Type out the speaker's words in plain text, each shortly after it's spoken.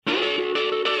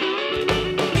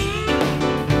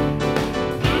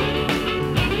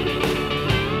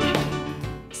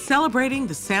Celebrating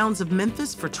the sounds of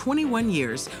Memphis for 21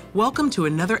 years, welcome to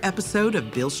another episode of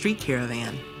Beale Street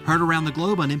Caravan. Heard around the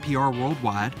globe on NPR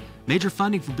Worldwide, major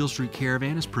funding for Beale Street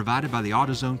Caravan is provided by the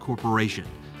AutoZone Corporation.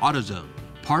 AutoZone,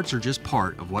 parts are just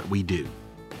part of what we do.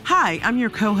 Hi, I'm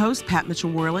your co-host, Pat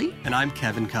Mitchell-Worley. And I'm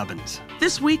Kevin Cubbins.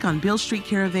 This week on Beale Street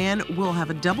Caravan, we'll have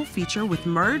a double feature with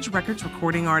Merge Records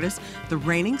recording artist The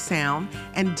Reigning Sound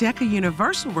and Decca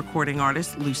Universal recording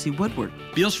artist Lucy Woodward.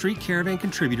 Beale Street Caravan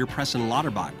contributor Preston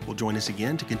Lauterbach will join us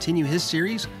again to continue his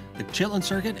series, The Chitlin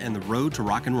Circuit and the Road to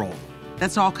Rock and Roll.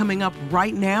 That's all coming up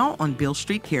right now on Beale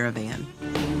Street Caravan.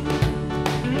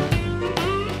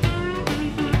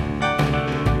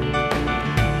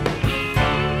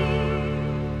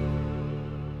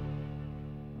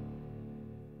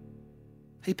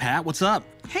 Hey, Pat, what's up?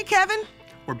 Hey, Kevin.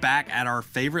 We're back at our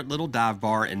favorite little dive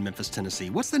bar in Memphis, Tennessee.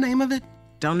 What's the name of it?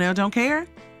 Don't know, don't care?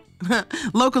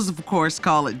 Locals, of course,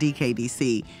 call it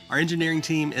DKDC. Our engineering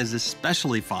team is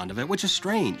especially fond of it, which is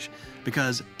strange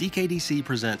because DKDC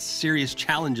presents serious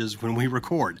challenges when we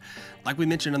record. Like we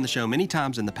mentioned on the show many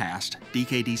times in the past,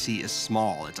 DKDC is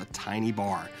small. It's a tiny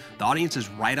bar. The audience is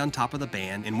right on top of the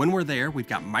band, and when we're there, we've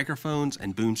got microphones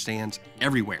and boom stands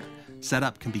everywhere.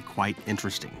 Setup can be quite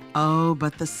interesting. Oh,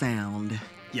 but the sound.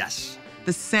 Yes.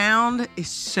 The sound is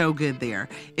so good there.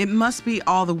 It must be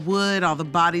all the wood, all the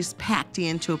bodies packed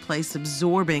into a place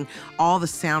absorbing all the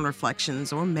sound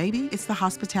reflections, or maybe it's the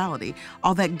hospitality.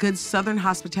 All that good Southern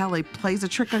hospitality plays a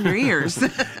trick on your ears.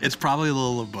 It's probably a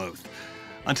little of both.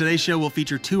 On today's show, we'll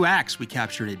feature two acts we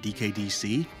captured at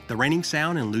DKDC, The Reigning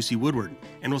Sound and Lucy Woodward.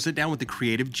 And we'll sit down with the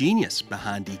creative genius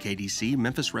behind DKDC,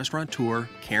 Memphis restaurateur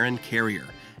Karen Carrier,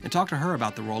 and talk to her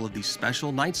about the role of these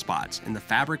special night spots in the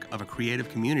fabric of a creative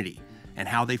community and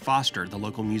how they foster the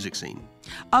local music scene.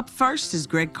 Up first is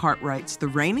Greg Cartwright's The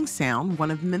Reigning Sound, one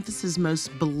of Memphis's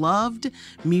most beloved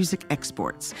music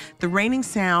exports. The Reigning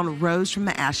Sound rose from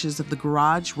the ashes of the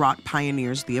garage rock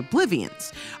pioneers, the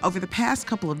Oblivions. Over the past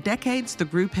couple of decades, the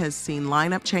group has seen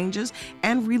lineup changes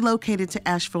and relocated to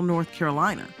Asheville, North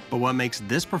Carolina. But what makes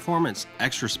this performance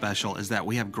extra special is that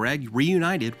we have Greg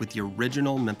reunited with the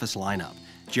original Memphis lineup.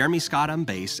 Jeremy Scott on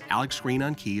bass, Alex Green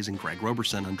on keys, and Greg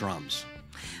Roberson on drums.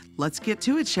 Let's get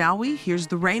to it, shall we? Here's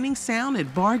The Reigning Sound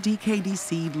at Bar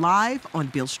DKDC live on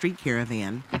Beale Street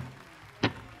Caravan.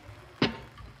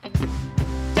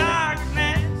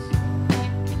 Darkness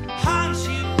haunts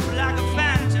you like a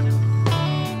phantom.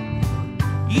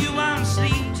 You won't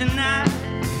sleep tonight.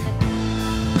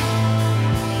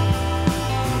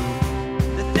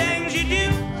 The things you do,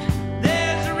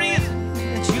 there's a reason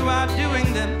that you are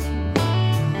doing them.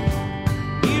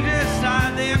 You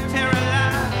decide they're terrorized.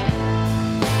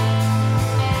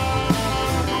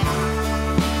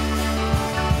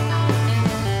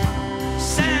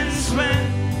 Sand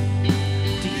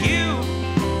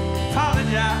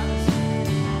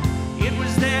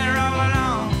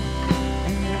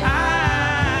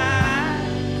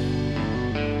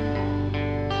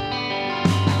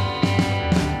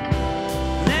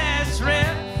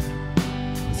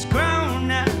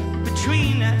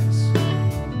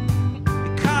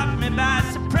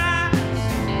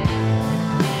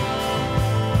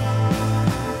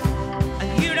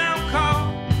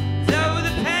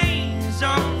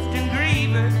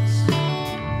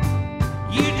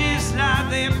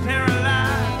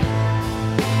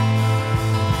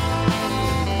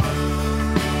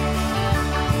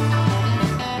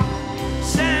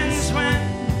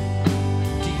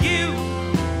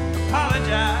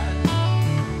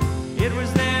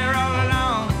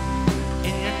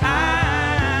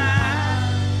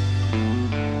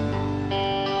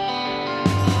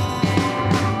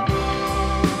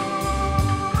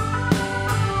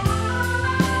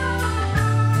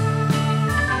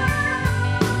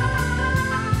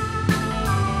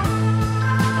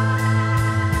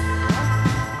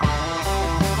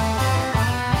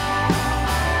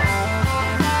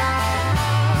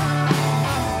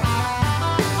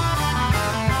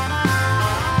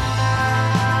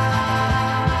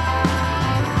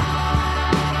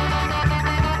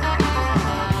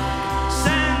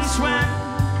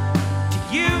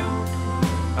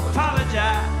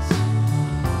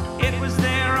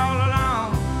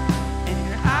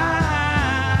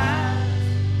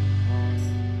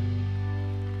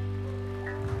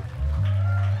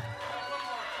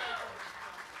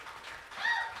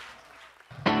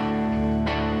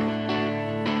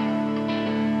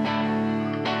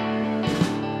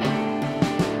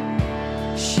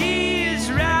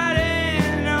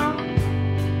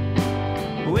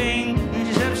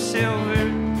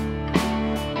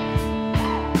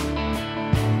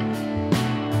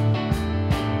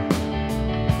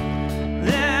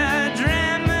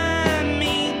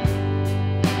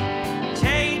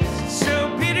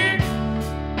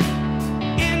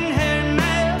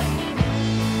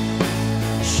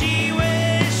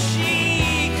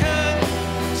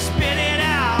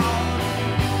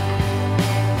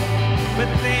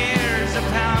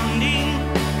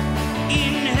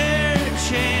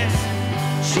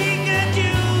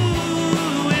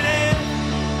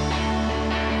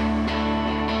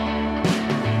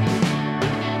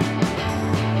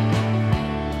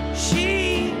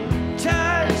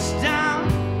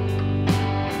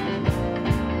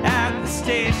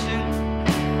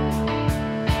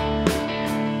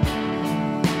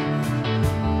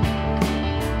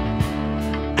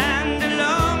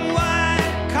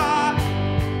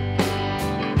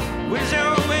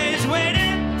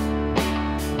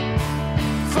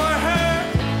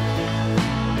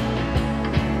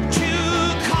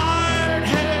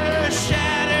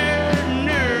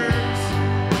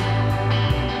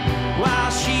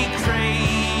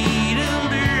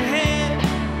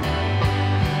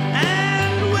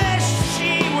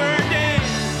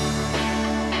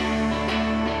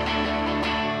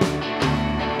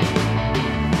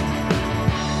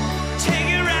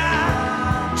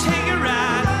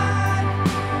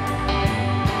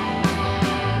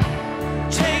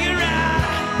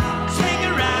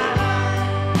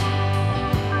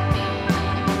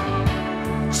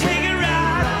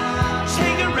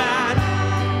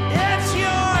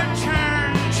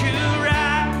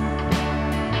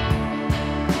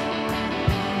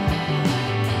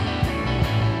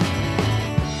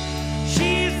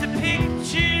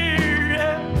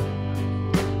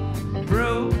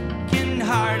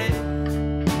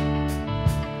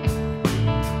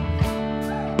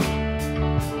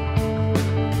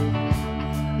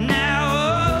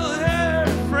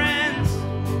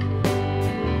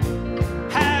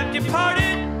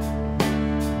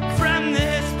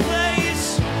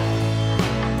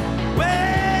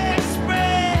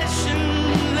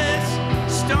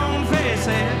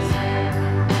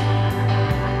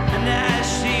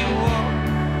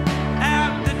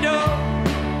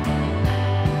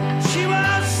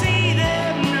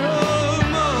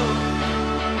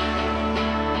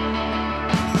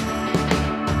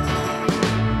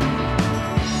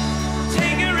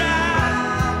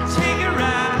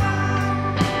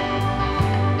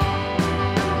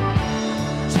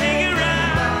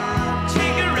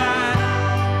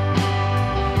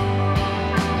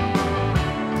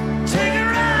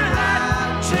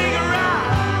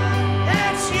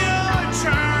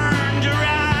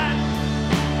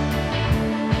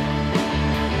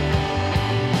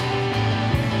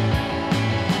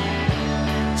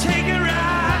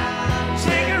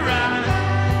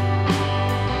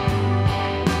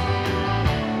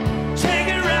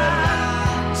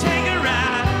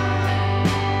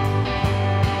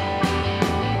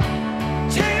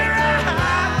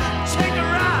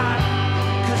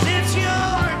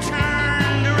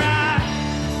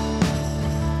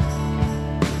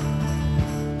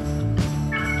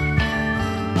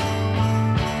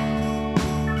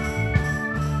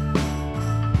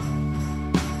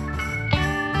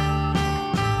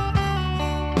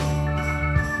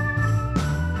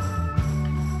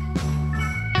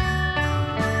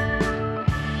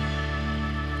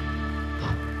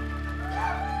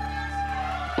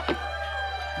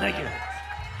Thank you.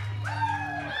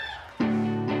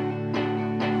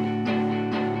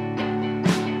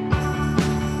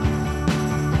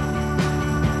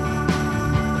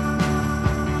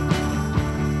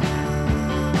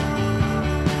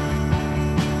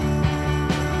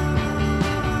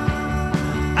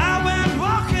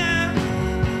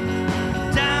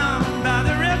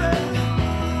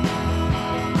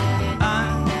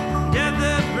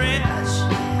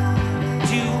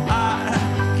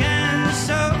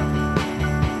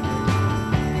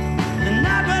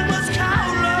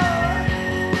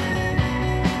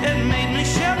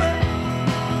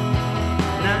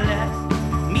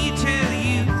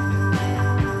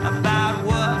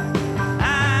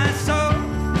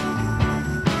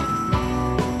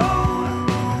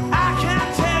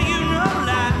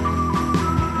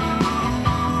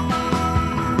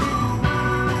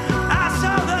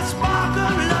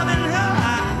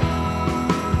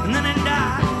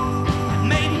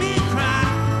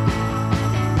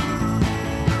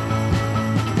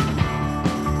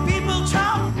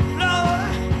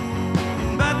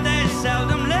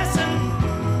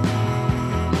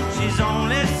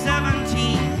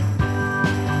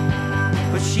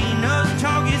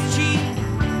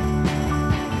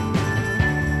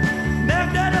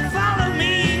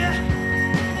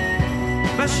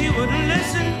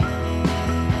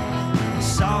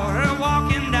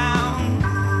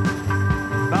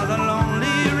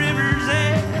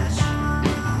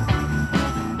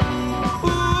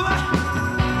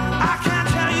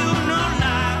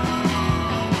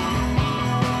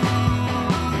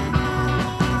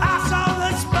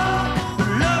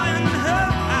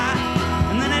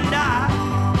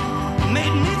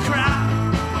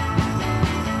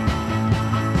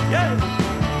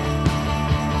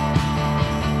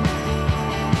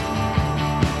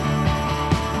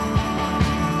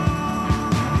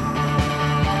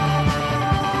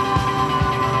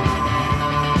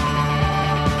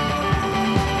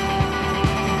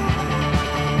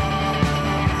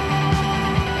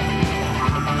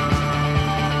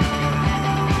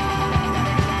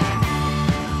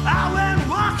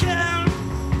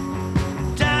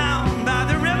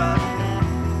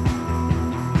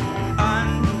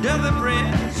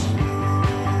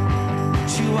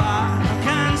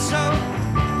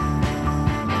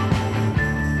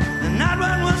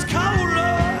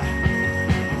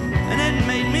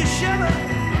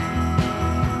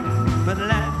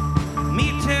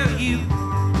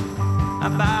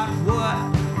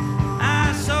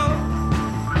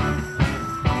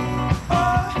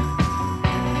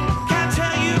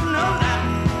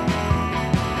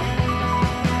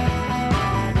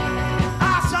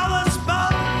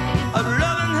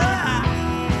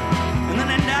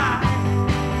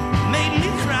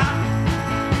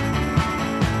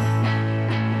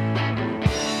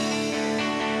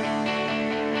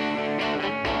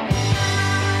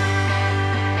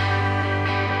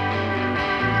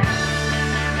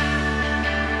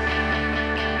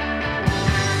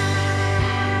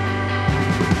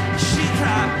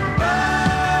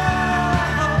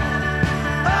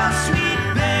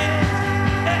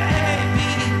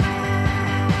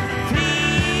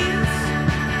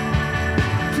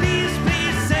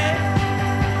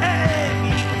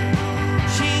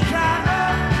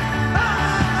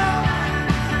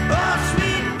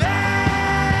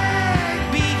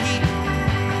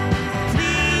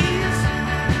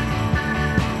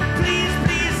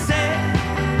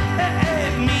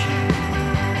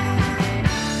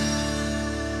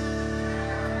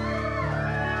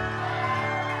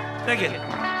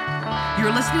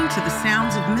 You're listening to the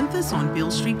sounds of Memphis on Beale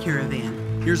Street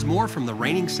Caravan. Here's more from the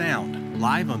Reigning Sound,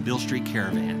 live on Beale Street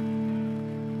Caravan.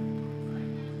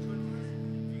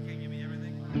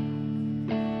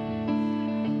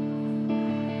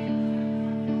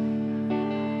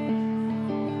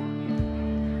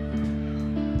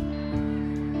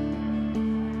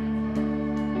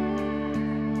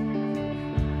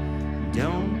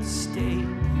 Don't stay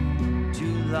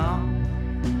too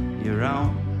long. You're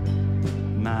on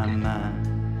my mind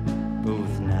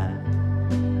both night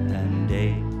and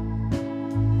day.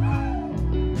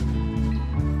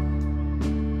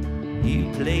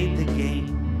 You played the game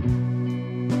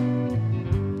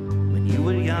when you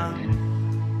were young,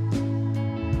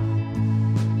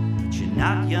 but you're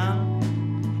not young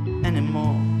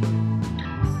anymore.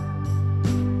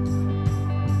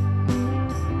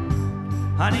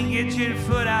 Honey, get your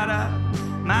foot out of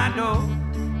my door.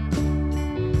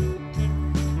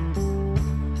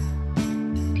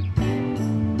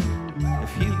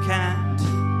 If you can't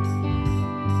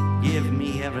give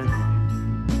me everything,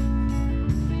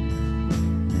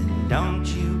 then don't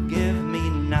you give me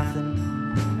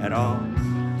nothing at all.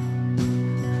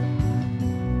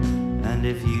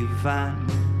 find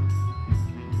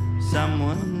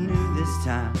someone new this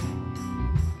time,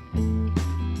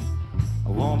 I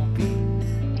won't be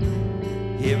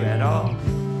here at all.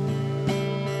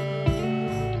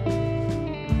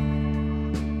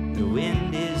 The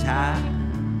wind is high,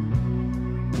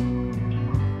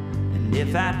 and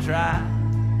if I try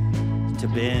to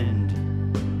bend,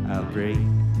 I'll break.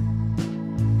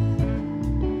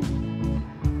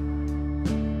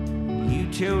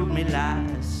 You told me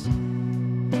lies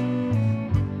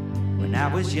when I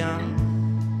was young,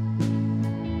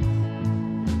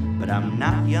 but I'm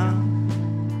not young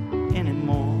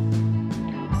anymore.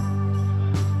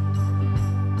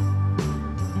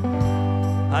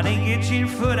 Honey, get your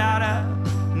foot out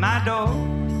of my door.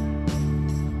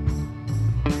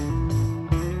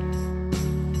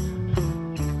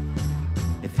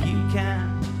 If you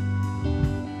can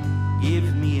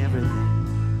give me everything,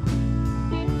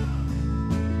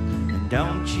 and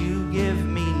don't you give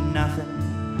me nothing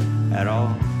at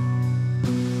all.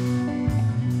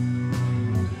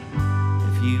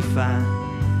 If you find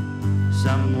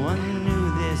someone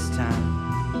new this time,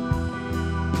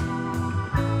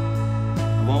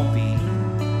 I won't be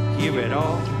here at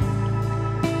all.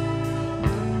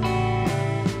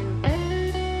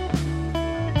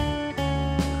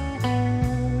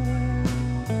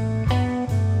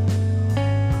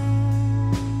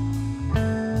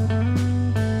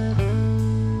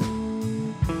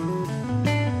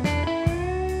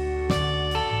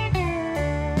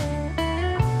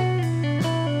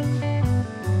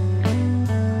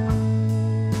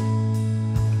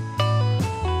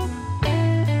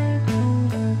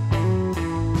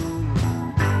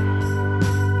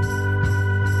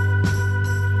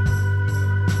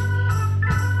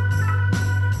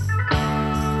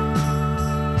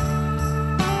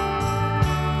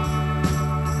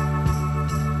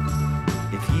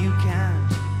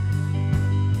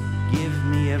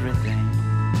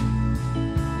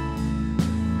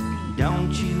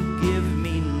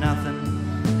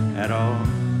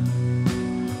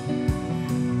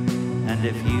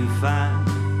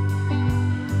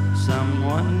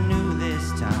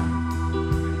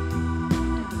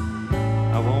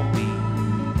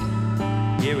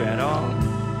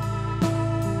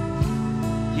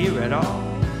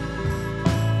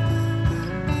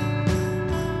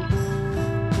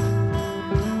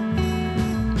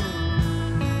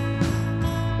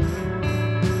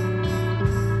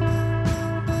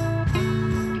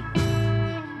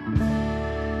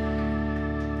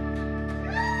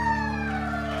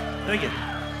 Thank you.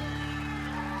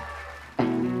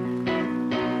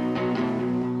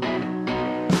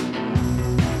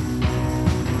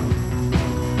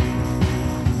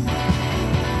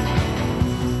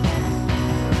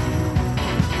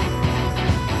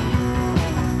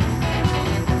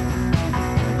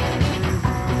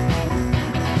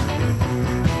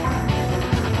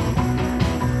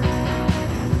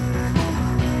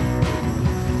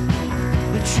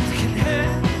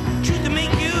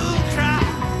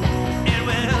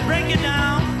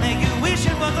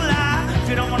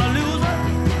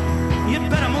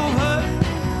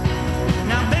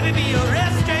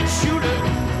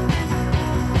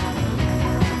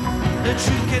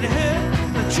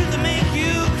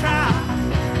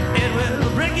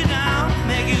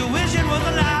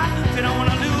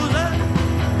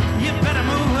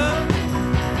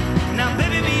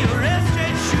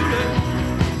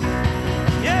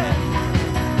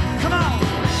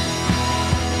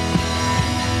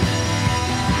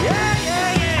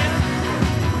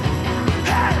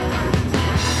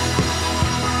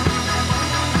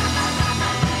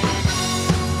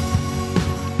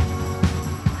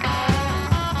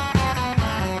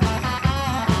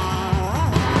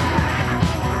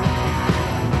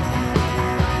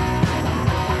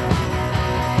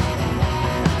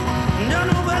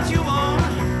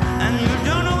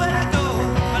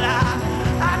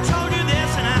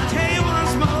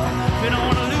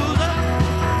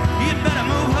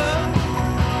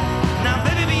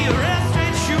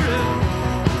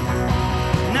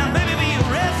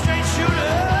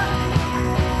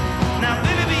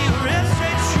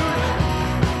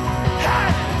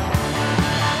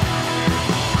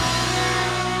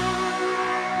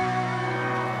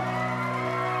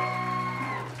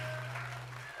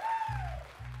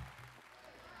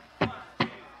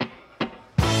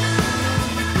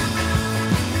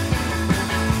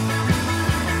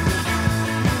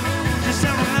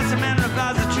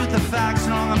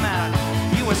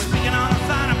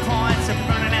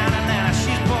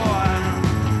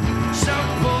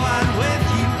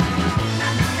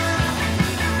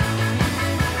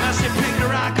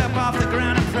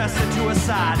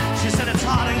 She said it's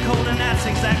hot and cold and that's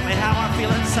exactly how I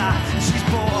feel inside. She's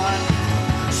bored,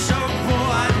 so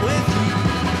bored with you.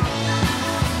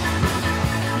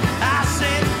 I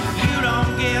said, you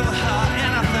don't give her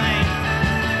anything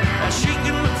that she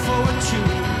can look forward to.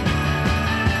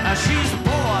 She's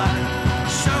bored,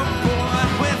 so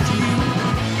bored with you.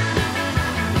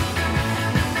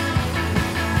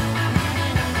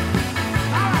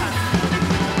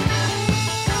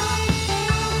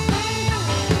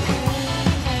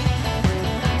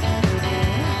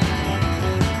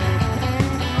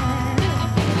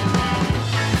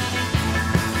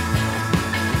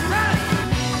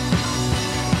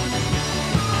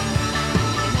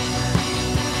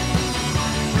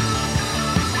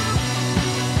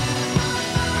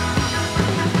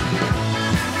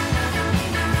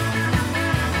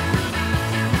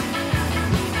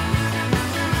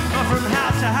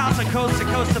 Coast to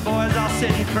coast, the boys all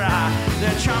sit and cry.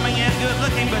 They're charming and good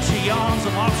looking, but she yawns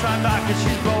and walks right by 'cause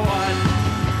she's bored,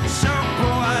 so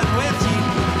bored with you.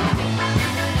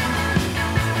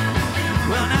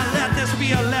 Well, now let this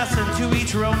be a lesson to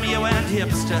each Romeo and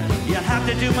hipster. You have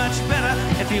to do much better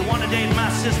if you want to date my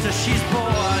sister. She's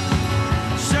bored,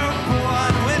 so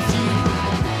bored with you.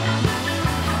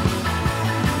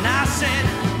 And I said,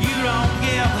 you don't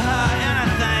give her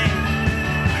anything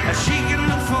she can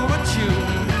look forward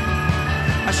to.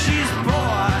 She's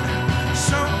bored,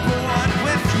 so bored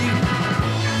with you.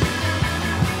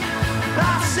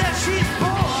 I said she's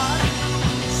bored,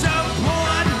 so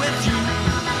bored with you.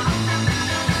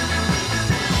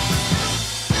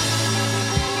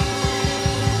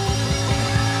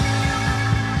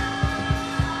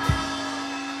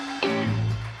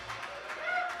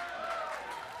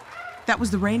 That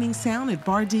was The Raining Sound at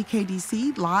Bar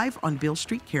DKDC, live on Beale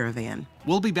Street Caravan.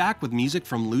 We'll be back with music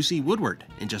from Lucy Woodward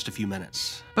in just a few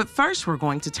minutes. But first, we're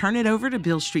going to turn it over to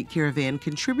Beale Street Caravan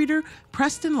contributor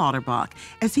Preston Lauterbach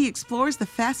as he explores the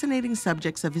fascinating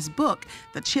subjects of his book,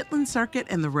 The Chitlin Circuit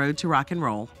and the Road to Rock and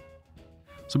Roll.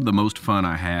 Some of the most fun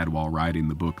I had while writing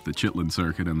the book, The Chitlin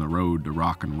Circuit and the Road to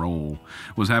Rock and Roll,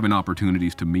 was having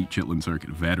opportunities to meet Chitlin Circuit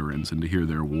veterans and to hear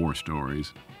their war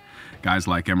stories. Guys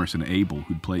like Emerson Abel,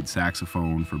 who'd played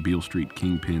saxophone for Beale Street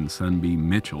kingpin Sunbeam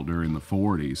Mitchell during the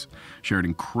 40s, shared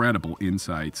incredible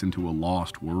insights into a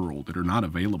lost world that are not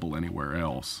available anywhere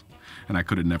else. And I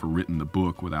could have never written the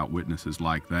book without witnesses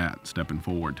like that stepping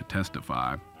forward to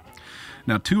testify.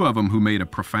 Now, two of them who made a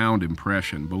profound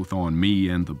impression, both on me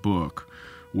and the book,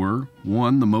 were,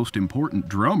 one, the most important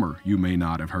drummer you may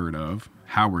not have heard of,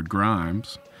 Howard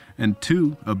Grimes, and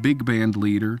two, a big band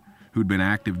leader who'd been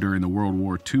active during the World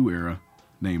War II era,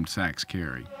 named Sax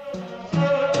Carey.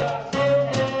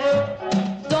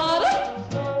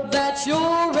 Daughter, that's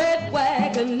your red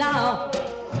wagon now.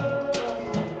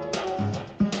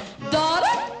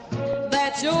 Daughter,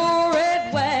 that's your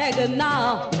red wagon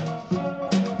now.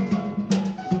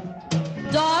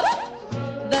 Daughter,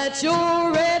 that's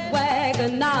your red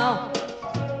wagon now.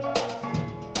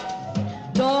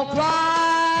 Don't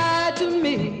cry to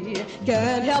me,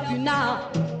 can't help you now.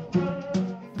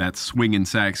 That's swinging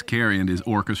Sax Carey and his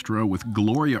orchestra with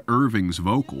Gloria Irving's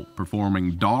vocal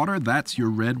performing Daughter, That's Your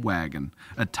Red Wagon,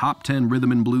 a top 10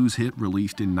 rhythm and blues hit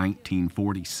released in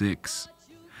 1946.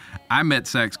 I met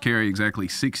Sax Carey exactly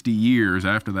 60 years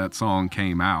after that song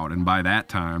came out, and by that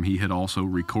time he had also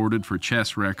recorded for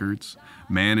Chess Records,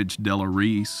 managed Della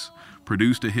Reese,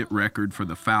 produced a hit record for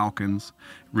the Falcons,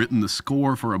 written the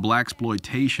score for a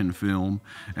blaxploitation film,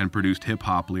 and produced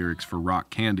hip-hop lyrics for Rock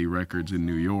Candy Records in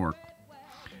New York.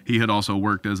 He had also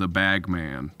worked as a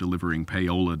bagman, delivering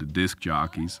payola to disc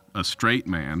jockeys, a straight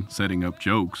man, setting up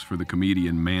jokes for the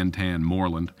comedian Mantan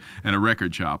Moreland, and a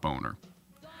record shop owner.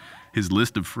 His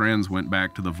list of friends went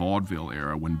back to the vaudeville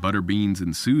era when Butterbeans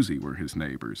and Susie were his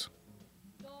neighbors.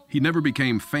 He never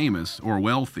became famous or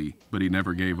wealthy, but he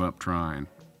never gave up trying.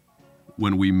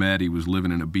 When we met, he was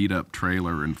living in a beat-up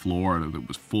trailer in Florida that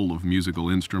was full of musical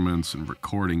instruments and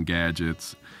recording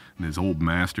gadgets and his old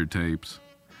master tapes.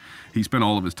 He spent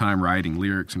all of his time writing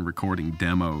lyrics and recording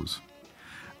demos.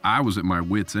 I was at my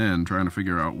wit's end trying to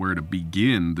figure out where to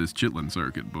begin this Chitlin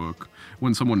Circuit book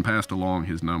when someone passed along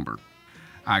his number.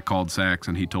 I called Sax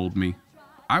and he told me,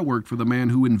 I worked for the man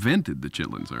who invented the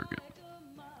Chitlin Circuit.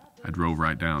 I drove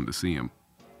right down to see him.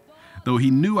 Though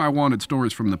he knew I wanted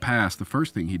stories from the past, the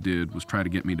first thing he did was try to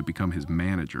get me to become his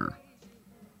manager.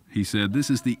 He said, this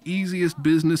is the easiest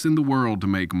business in the world to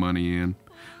make money in.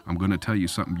 I'm going to tell you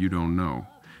something you don't know.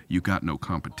 You got no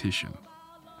competition.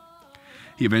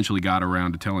 He eventually got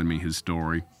around to telling me his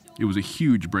story. It was a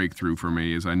huge breakthrough for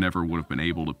me, as I never would have been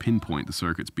able to pinpoint the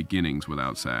circuit's beginnings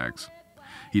without Sax.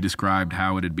 He described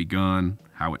how it had begun,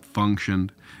 how it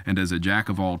functioned, and as a jack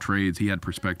of all trades, he had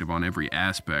perspective on every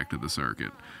aspect of the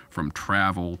circuit, from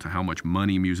travel to how much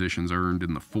money musicians earned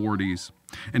in the 40s,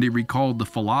 and he recalled the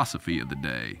philosophy of the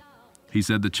day. He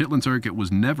said the Chitlin Circuit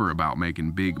was never about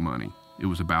making big money, it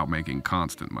was about making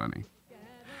constant money.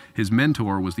 His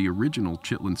mentor was the original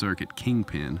Chitlin Circuit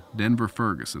kingpin, Denver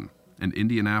Ferguson, an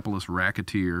Indianapolis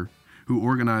racketeer who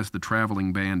organized the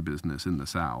traveling band business in the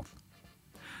South.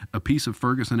 A piece of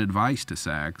Ferguson advice to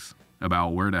Sax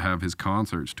about where to have his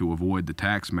concerts to avoid the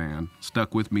tax man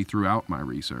stuck with me throughout my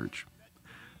research.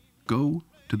 Go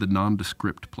to the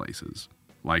nondescript places,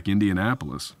 like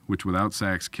Indianapolis, which without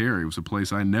Sax Carey was a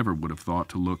place I never would have thought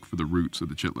to look for the roots of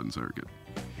the Chitlin Circuit.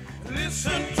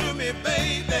 Listen to me,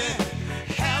 baby,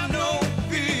 have no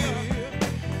fear.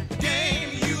 Game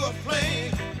you are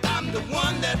playing, I'm the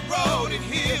one that wrote it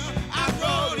here. I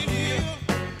wrote it here.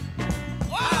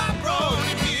 I wrote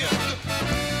it here.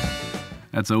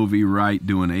 That's O.V. Wright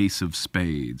doing Ace of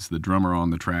Spades. The drummer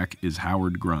on the track is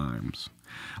Howard Grimes.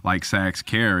 Like Sax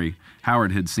Carey,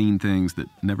 Howard had seen things that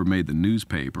never made the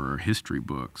newspaper or history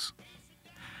books.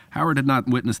 Howard had not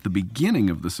witnessed the beginning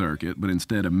of the circuit, but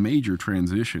instead a major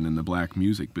transition in the black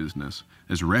music business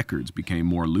as records became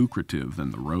more lucrative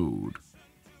than the road.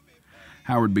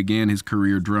 Howard began his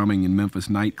career drumming in Memphis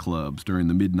nightclubs during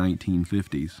the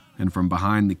mid-1950s, and from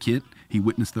behind the kit, he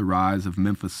witnessed the rise of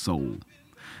Memphis soul.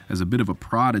 As a bit of a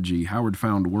prodigy, Howard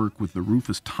found work with the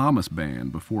Rufus Thomas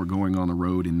Band before going on the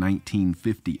road in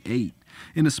 1958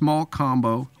 in a small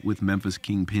combo with Memphis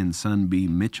kingpin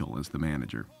Sunbeam Mitchell as the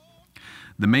manager.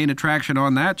 The main attraction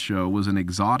on that show was an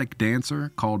exotic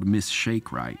dancer called Miss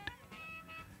Shakewright.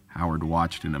 Howard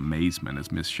watched in amazement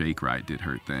as Miss Shakewright did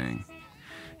her thing.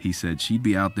 He said she'd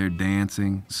be out there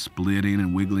dancing, splitting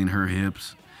and wiggling her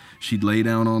hips. She'd lay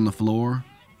down on the floor,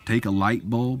 take a light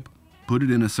bulb, put it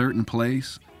in a certain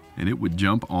place, and it would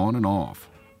jump on and off.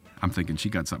 I'm thinking she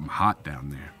got something hot down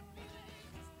there.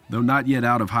 Though not yet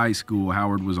out of high school,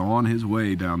 Howard was on his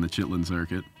way down the Chitlin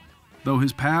Circuit, though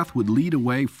his path would lead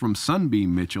away from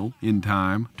Sunbeam Mitchell in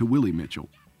time to Willie Mitchell.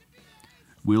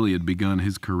 Willie had begun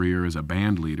his career as a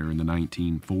band leader in the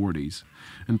 1940s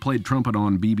and played trumpet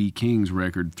on B.B. King's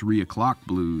record 3 O'Clock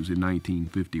Blues in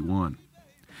 1951.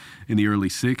 In the early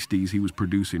 60s, he was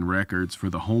producing records for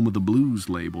the Home of the Blues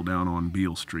label down on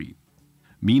Beale Street.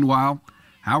 Meanwhile,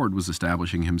 Howard was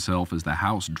establishing himself as the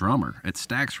house drummer at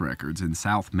Stax Records in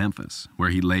South Memphis, where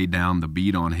he laid down the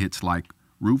beat on hits like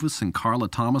Rufus and Carla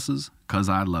Thomas's "'Cause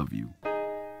I Love You."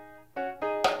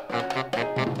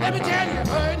 Let me tell you,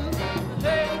 hurting,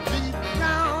 deep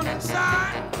down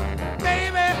inside,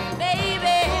 baby,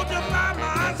 won't you by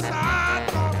my side?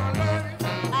 'Cause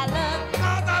I love you,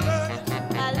 'cause I love you,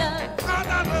 'cause I love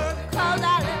you, 'cause I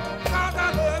love you, 'cause I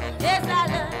love you, yes I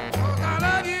love you, 'cause I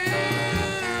love you,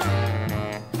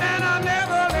 and I'll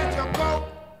never let you go.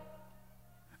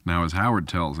 Now, as Howard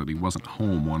tells it, he wasn't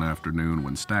home one afternoon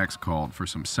when Stax called for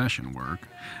some session work,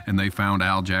 and they found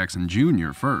Al Jackson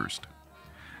Jr. first.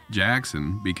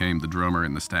 Jackson became the drummer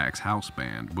in the Stax house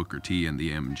band, Booker T and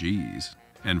the MGs,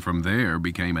 and from there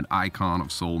became an icon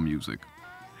of soul music.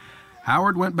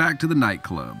 Howard went back to the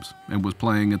nightclubs and was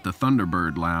playing at the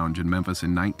Thunderbird Lounge in Memphis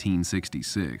in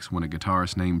 1966 when a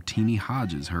guitarist named Teenie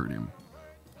Hodges heard him.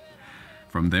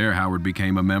 From there, Howard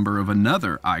became a member of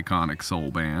another iconic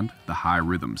soul band, the High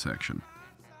Rhythm Section.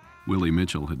 Willie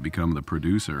Mitchell had become the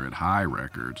producer at High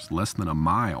Records, less than a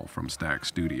mile from Stax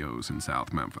Studios in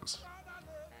South Memphis.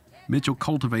 Mitchell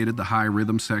cultivated the High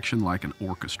Rhythm Section like an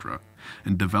orchestra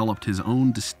and developed his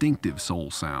own distinctive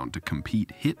soul sound to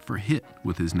compete hit for hit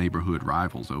with his neighborhood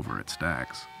rivals over at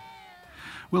Stax.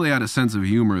 Willie had a sense of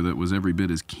humor that was every bit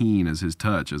as keen as his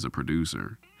touch as a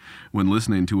producer. When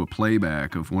listening to a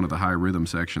playback of one of the High Rhythm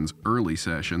Section's early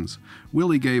sessions,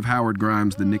 Willie gave Howard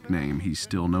Grimes the nickname he's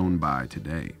still known by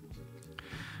today.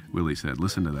 Willie said,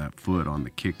 "Listen to that foot on the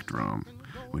kick drum.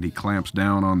 When he clamps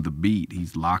down on the beat,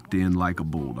 he's locked in like a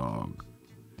bulldog."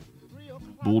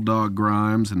 Bulldog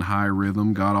Grimes and High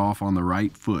Rhythm got off on the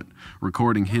right foot,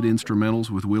 recording hit instrumentals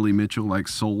with Willie Mitchell like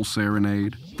Soul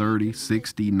Serenade, 30,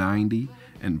 60, 90,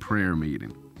 and Prayer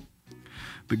Meeting.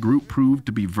 The group proved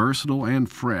to be versatile and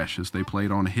fresh as they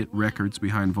played on hit records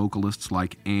behind vocalists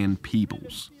like Ann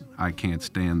Peebles, I Can't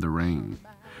Stand the Rain,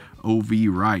 O.V.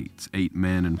 Wright's 8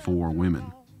 Men and 4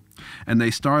 Women. And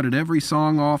they started every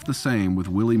song off the same with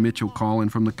Willie Mitchell calling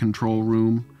from the control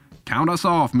room, "Count us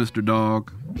off, Mr.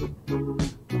 Dog."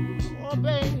 Oh,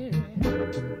 baby,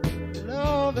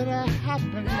 love and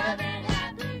happiness,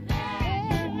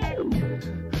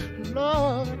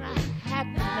 love and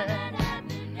happiness.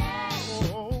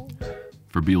 Oh.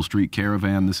 For Beale Street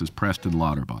Caravan, this is Preston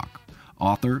Lauterbach.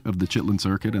 author of The Chitlin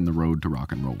Circuit and The Road to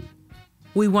Rock and Roll.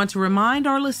 We want to remind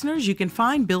our listeners you can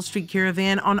find Beale Street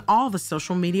Caravan on all the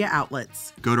social media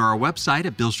outlets. Go to our website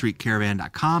at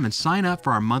BealeStreetCaravan.com and sign up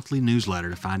for our monthly newsletter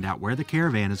to find out where the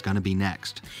caravan is going to be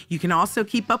next. You can also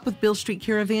keep up with Beale Street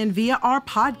Caravan via our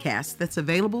podcast that's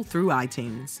available through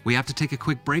iTunes. We have to take a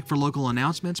quick break for local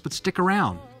announcements, but stick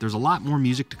around. There's a lot more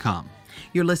music to come.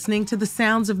 You're listening to the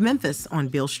sounds of Memphis on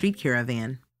Beale Street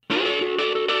Caravan.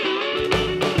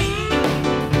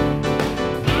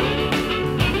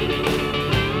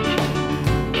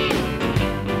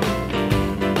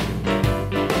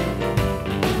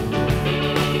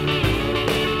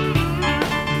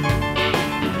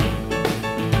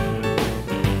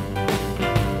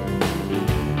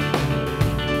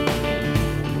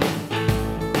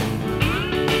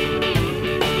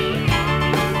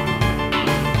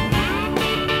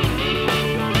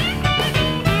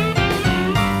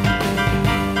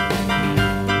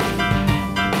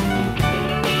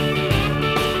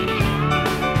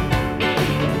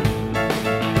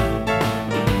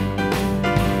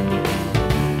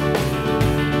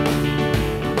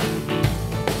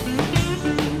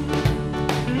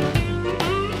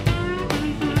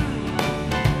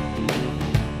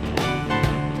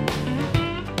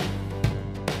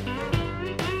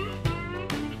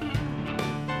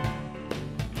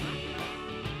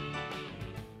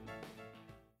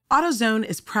 AutoZone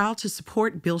is proud to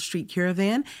support Beale Street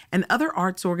Caravan and other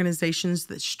arts organizations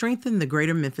that strengthen the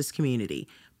greater Memphis community.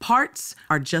 Parts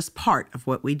are just part of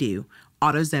what we do.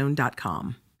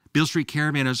 AutoZone.com. Beale Street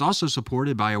Caravan is also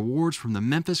supported by awards from the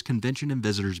Memphis Convention and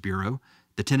Visitors Bureau,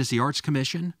 the Tennessee Arts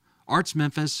Commission, Arts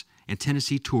Memphis, and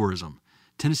Tennessee Tourism.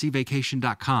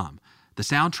 TennesseeVacation.com. The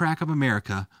soundtrack of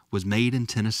America was made in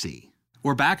Tennessee.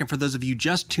 We're back, and for those of you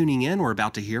just tuning in, we're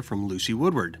about to hear from Lucy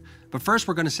Woodward. But first,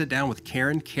 we're going to sit down with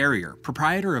Karen Carrier,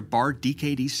 proprietor of Bar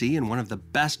DKDC and one of the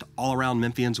best all-around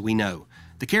Memphians we know.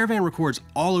 The Caravan records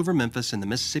all over Memphis and the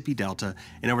Mississippi Delta,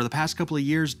 and over the past couple of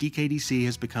years, DKDC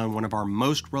has become one of our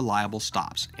most reliable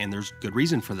stops, and there's good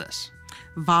reason for this.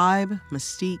 Vibe,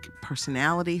 mystique,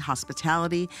 personality,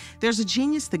 hospitality. There's a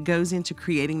genius that goes into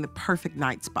creating the perfect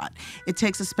night spot. It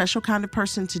takes a special kind of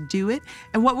person to do it,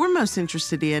 and what we're most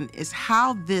interested in is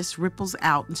how this ripples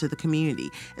out into the community,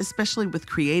 especially with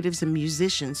creatives and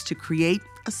musicians to create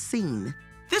a scene.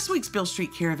 This week's Beale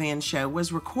Street Caravan show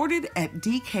was recorded at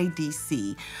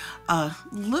DKDC, a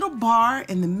little bar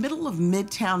in the middle of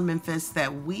Midtown Memphis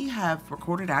that we have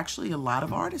recorded actually a lot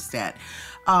of artists at.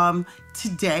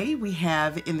 Today we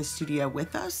have in the studio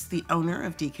with us the owner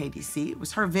of DKDC. It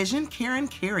was her vision, Karen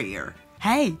Carrier.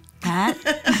 Hey, Pat.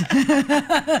 So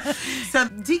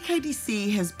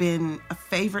DKDC has been a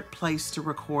favorite place to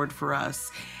record for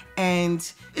us.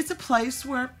 And it's a place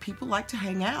where people like to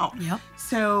hang out. Yep.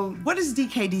 So what does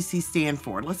DKDC stand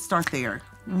for? Let's start there.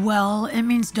 Well, it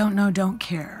means don't know, don't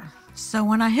care. So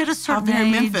when I hit a certain Out there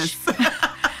in age, Memphis.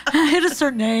 I hit a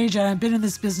certain age, and I've been in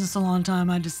this business a long time,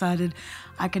 I decided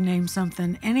I could name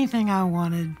something, anything I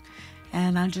wanted.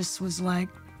 And I just was like,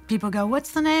 people go,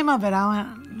 what's the name of it? I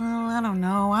went, no, I don't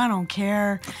know. I don't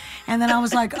care. And then I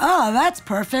was like, oh, that's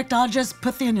perfect. I'll just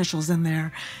put the initials in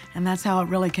there. And that's how it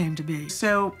really came to be.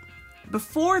 So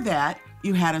before that,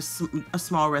 you had a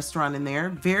small restaurant in there,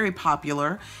 very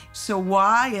popular. So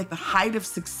why, at the height of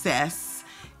success,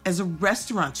 as a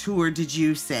restaurateur, did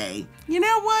you say, you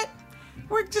know what?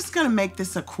 We're just going to make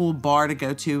this a cool bar to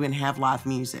go to and have live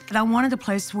music. And I wanted a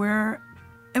place where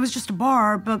it was just a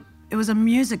bar, but it was a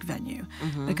music venue,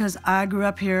 because I grew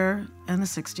up here in the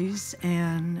 60s,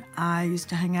 and I used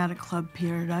to hang out at Club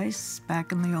Paradise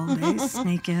back in the old days,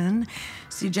 sneak in,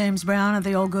 see James Brown at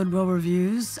the old Goodwill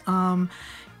Reviews,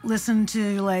 listen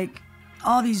to like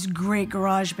all these great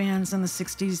garage bands in the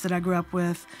 60s that I grew up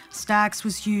with. Stax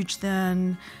was huge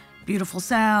then, Beautiful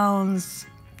Sounds,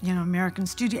 you know, American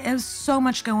Studio. It was so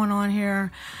much going on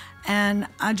here. And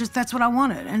that's what I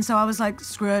wanted. And so I was like,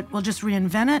 screw it, we'll just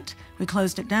reinvent it. We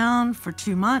closed it down for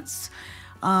 2 months,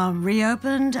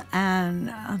 reopened, and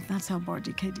that's how Bar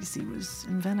DKDC was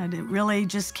invented. It really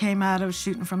just came out of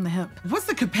shooting from the hip. What's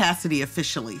the capacity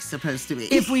officially supposed to be?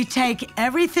 If we take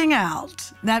everything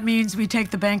out, that means we take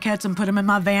the banquettes and put them in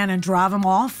my van and drive them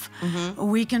off,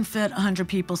 we can fit 100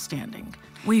 people standing.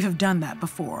 We have done that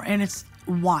before, and it's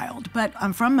wild. But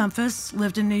I'm from Memphis,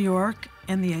 lived in New York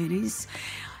in the 80s.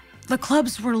 The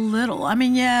clubs were little. I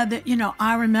mean,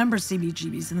 I remember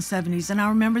CBGBs in the 70s, and I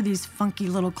remember these funky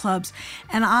little clubs.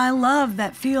 And I love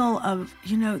that feel of,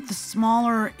 the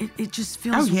smaller, it just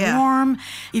feels warm.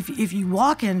 If you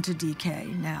walk into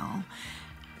DK now,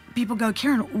 people go,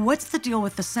 Karen, what's the deal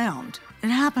with the sound? It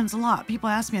happens a lot. People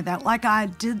ask me that. Like I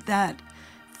did that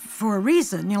for a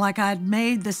reason. You know, like I'd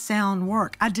made the sound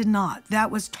work. I did not.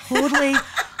 That was totally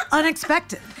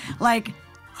unexpected. Like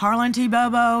Harlan T.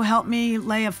 Bobo helped me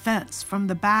lay a fence from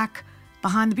the back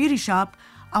behind the beauty shop.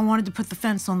 I wanted to put the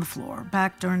fence on the floor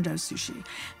back during Do Sushi.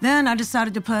 Then I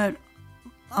decided to put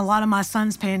a lot of my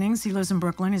son's paintings, he lives in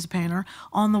Brooklyn, he's a painter,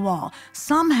 on the wall.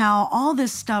 Somehow, all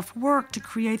this stuff worked to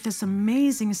create this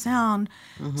amazing sound.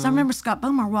 So I remember Scott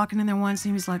Bomar walking in there once,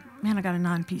 and he was like, man, I got a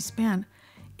 9-piece band.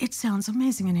 It sounds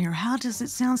amazing in here. How does it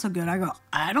sound so good? I go,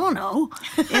 I don't know.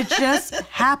 It just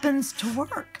happens to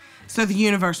work. So the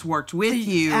universe worked with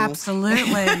you.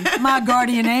 Absolutely. My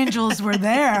guardian angels were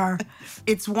there.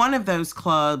 It's one of those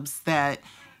clubs that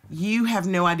you have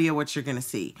no idea what you're going to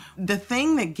see. The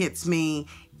thing that gets me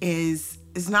is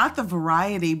not the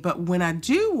variety, but when I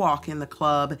do walk in the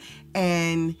club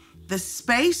and the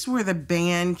space where the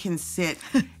band can sit,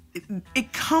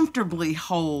 it comfortably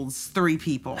holds 3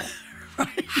 people.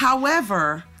 Right.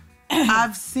 However,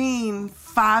 I've seen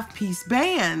 5-piece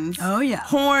bands,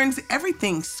 horns,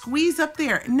 everything, squeeze up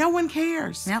there. No one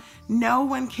cares. Yep. No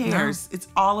one cares. No. It's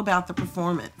all about the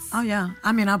performance. Oh, yeah.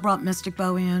 I mean, I brought Mystic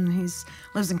Bowie in. He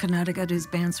lives in Connecticut. His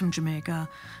band's from Jamaica.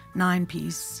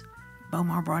 9-piece.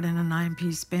 Bomar brought in a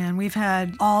 9-piece band. We've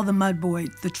had all the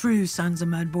Mudboy, the true sons of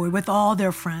Mudboy, with all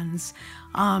their friends.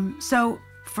 So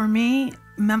for me,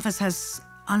 Memphis has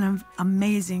an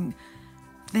amazing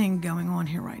thing going on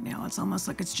here right now. It's almost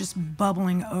like it's just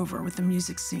bubbling over with the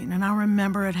music scene. And I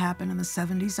remember it happened in the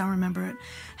 70s. I remember it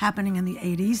happening in the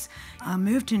 80s. I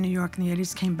moved to New York in the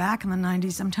 80s, came back in the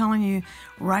 90s. I'm telling you,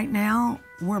 right now,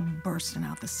 we're bursting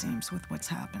out the seams with what's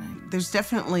happening. There's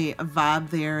definitely a vibe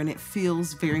there, and it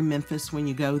feels very Memphis when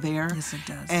you go there. Yes, it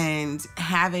does. And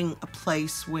having a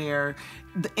place where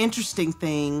the interesting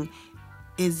thing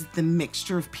is the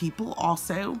mixture of people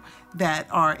also that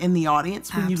are in the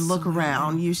audience. When you look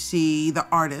around, you see the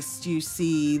artist, you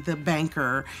see the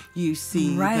banker, you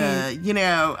see the, you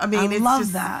know, I mean, it's love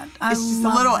just, that. It's just a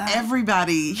little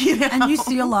everybody, you know. And you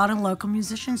see a lot of local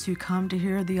musicians who come to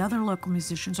hear the other local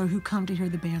musicians or who come to hear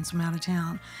the bands from out of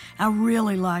town. I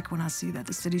really like when I see that.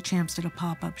 The City Champs did a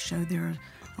pop-up show there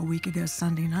a week ago,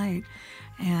 Sunday night,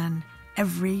 and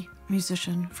every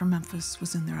musician from Memphis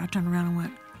was in there. I turned around and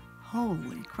went,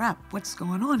 holy crap, what's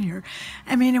going on here?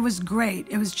 I mean, it was great.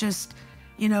 It was just,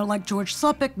 you know, like George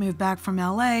Slupik moved back from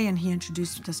LA and he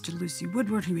introduced us to Lucy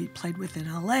Woodward, who he played with in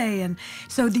LA. And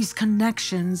so these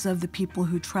connections of the people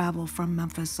who travel from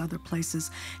Memphis, other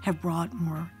places, have brought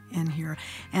more in here.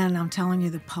 And I'm telling you,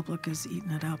 the public is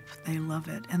eating it up. They love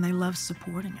it and they love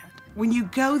supporting it. When you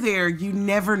go there, you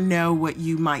never know what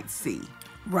you might see.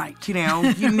 Right. You know,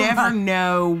 you never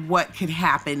know what could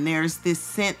happen. There's this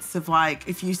sense of like,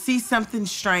 if you see something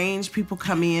strange, people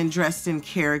come in dressed in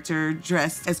character,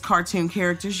 dressed as cartoon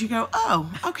characters, you go,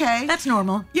 oh, okay. That's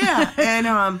normal. Yeah.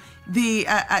 And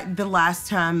the last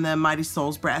time the Mighty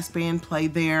Souls Brass Band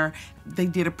played there, they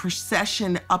did a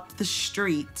procession up the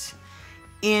street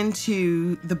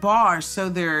into the bar. So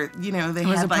they're, you know, they had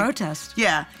like... It was a protest.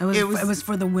 Yeah. It was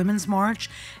for the Women's March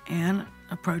and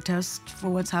a protest for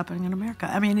what's happening in America.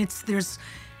 I mean,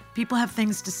 people have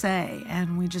things to say,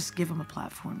 and we just give them a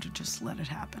platform to just let it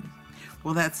happen.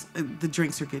 Well, that's, the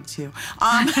drinks are good too.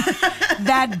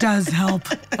 That does help.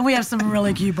 And we have some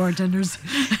really cute bartenders.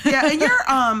 Yeah,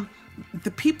 and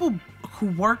the people who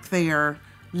work there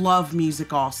love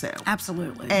music also.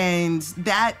 Absolutely. And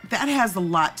that has a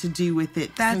lot to do with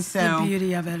it. That's the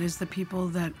beauty of it, is the people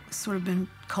that sort of been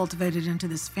cultivated into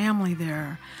this family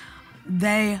there,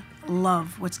 they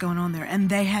love what's going on there. And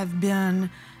they have been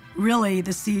really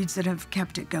the seeds that have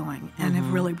kept it going and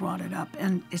have really brought it up.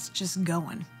 And it's just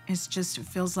going. It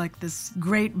feels like this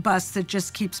great bus that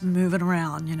just keeps moving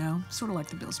around, you know, sort of like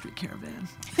the Beale Street Caravan.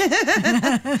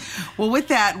 Well, with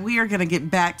that, we are going to get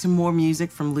back to more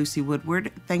music from Lucy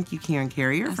Woodward. Thank you, Karen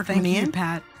Carrier, for coming in. Thank you,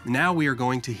 Pat. Now we are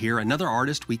going to hear another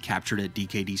artist we captured at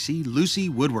DKDC, Lucy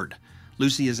Woodward.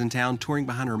 Lucy is in town touring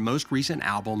behind her most recent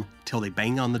album, Till They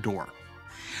Bang on the Door.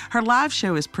 Her live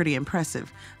show is pretty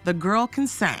impressive. The girl can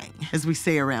sing, as we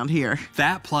say around here.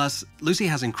 That plus, Lucy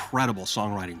has incredible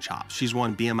songwriting chops. She's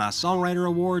won BMI Songwriter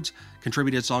Awards,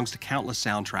 contributed songs to countless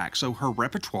soundtracks, so her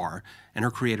repertoire and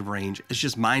her creative range is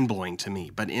just mind-blowing to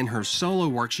me. But in her solo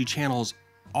work, she channels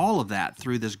all of that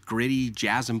through this gritty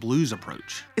jazz and blues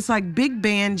approach. It's like big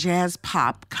band jazz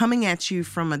pop coming at you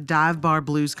from a dive bar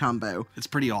blues combo. It's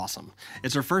pretty awesome.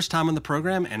 It's her first time on the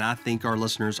program, and I think our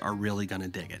listeners are really going to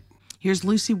dig it. Here's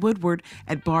Lucy Woodward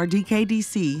at Bar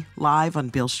DKDC, live on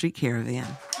Beale Street Caravan.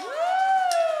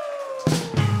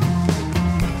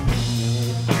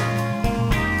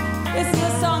 This is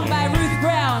a song by Ruth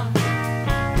Brown.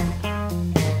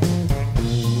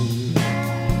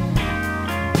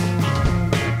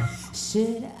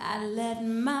 Should I let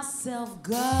myself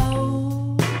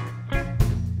go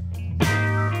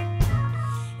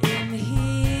in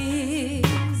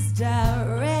his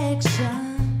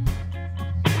direction?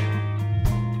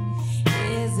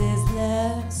 Is his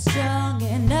love strong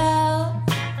enough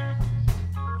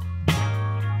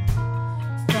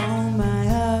for my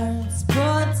heart's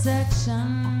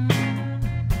protection?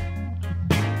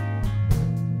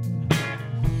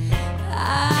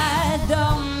 I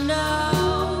don't know.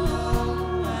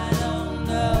 I don't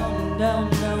know. No,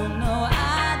 no, no.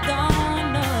 I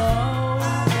don't know.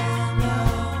 No,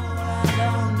 I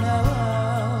don't know.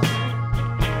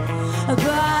 But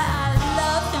I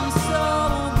love him so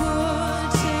good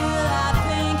till I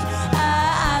think I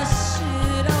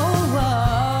should.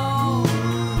 Oh,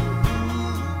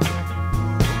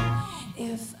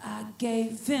 if I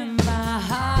gave him my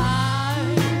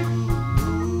heart,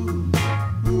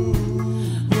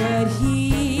 would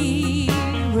he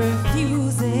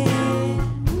refuse it?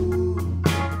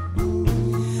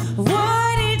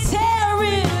 Would he tear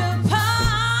it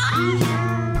apart?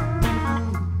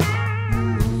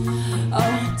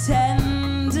 Or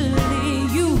tenderly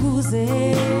use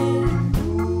it?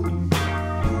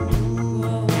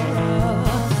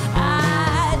 I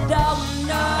don't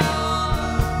know.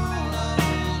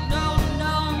 No,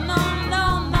 no, no, no,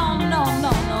 no, no,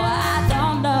 no, no. I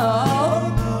don't know.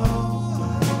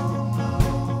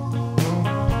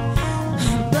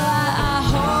 But I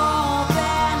hope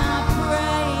and I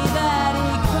pray that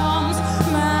he comes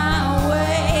my way.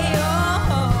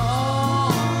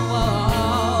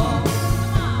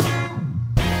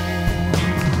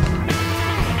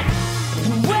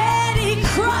 And when he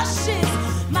crushes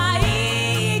my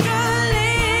eager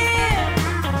lips,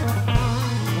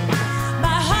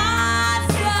 my heart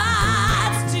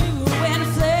starts to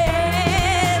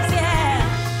inflate. Yeah.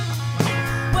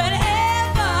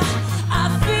 Whenever I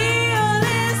feel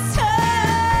his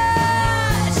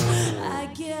touch, I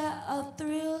get a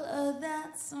thrill of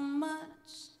that so much,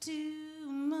 too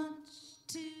much,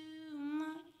 too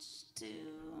much, too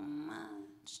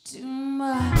much, too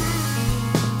much.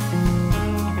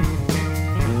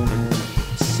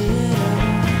 Shit,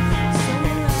 I'm so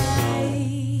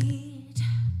right.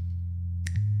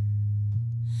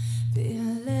 Been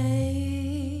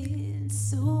laid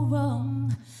so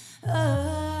wrong.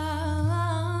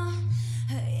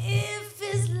 If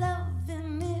his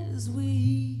loving is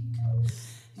weak,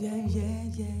 yeah, yeah,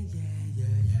 yeah, yeah,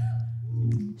 yeah, yeah.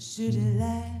 Should it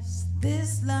last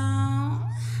this long?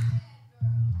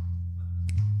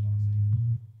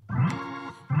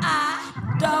 I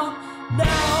don't know.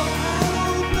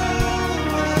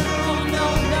 Oh, no,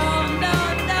 no, no,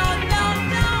 no, no,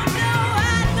 no, no,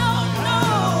 I don't know.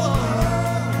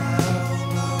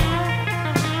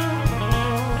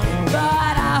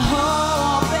 But I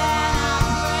hope and I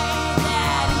pray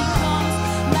that he comes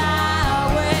my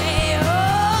way. Oh,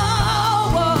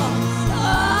 oh,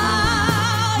 oh,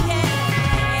 yeah.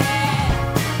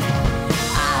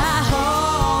 I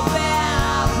hope and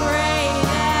I pray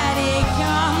that he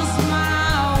comes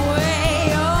my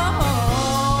way. Oh,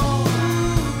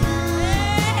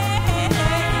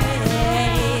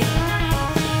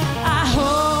 I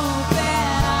hope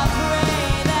and I pray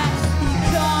that he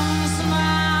comes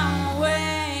my way.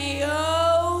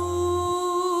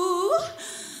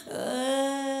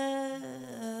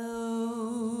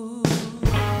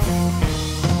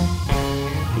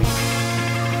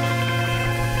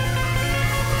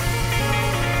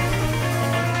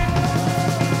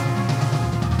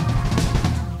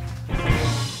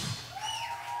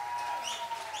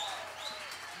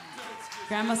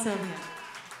 Grandma Sylvia.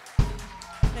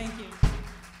 Thank you.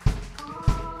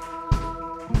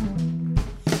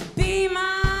 Be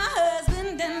my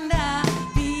husband and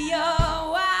I'll be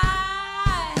your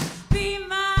wife. Be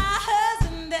my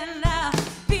husband and I'll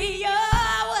be your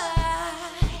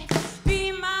wife.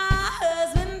 Be my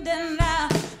husband and I'll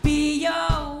be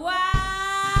your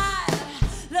wife.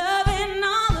 Loving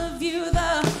all of you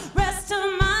the rest of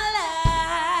my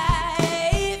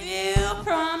life. You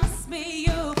promise me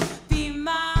you'll be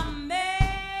my man.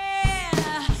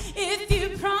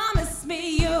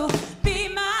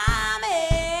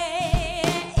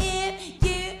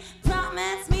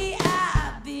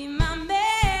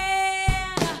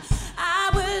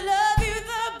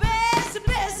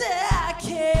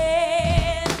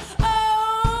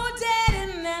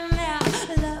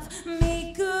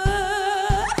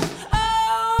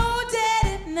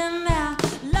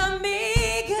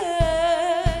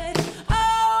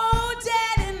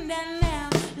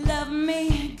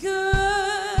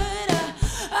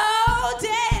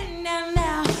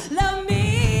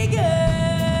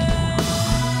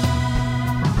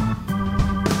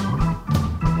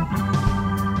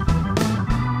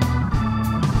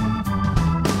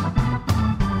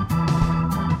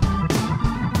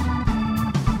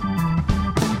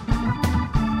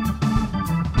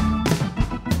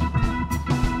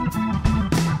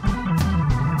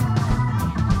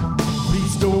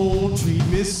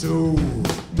 me so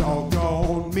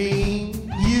doggone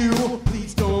mean. You,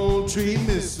 please don't treat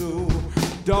me so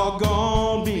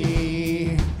doggone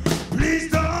mean. Please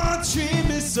don't treat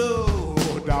me so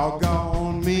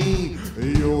doggone mean.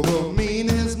 You're the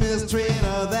meanest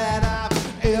mistreater that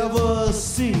I've ever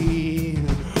seen.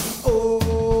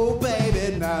 Oh,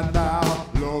 baby, now,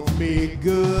 love me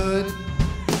good.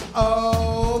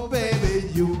 Oh, baby,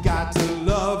 you got to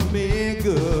love me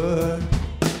good.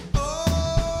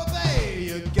 Oh, baby,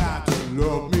 you got to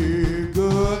love me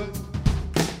good.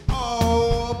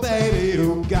 Oh, baby,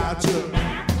 you got to.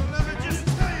 Let me just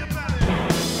tell you about it.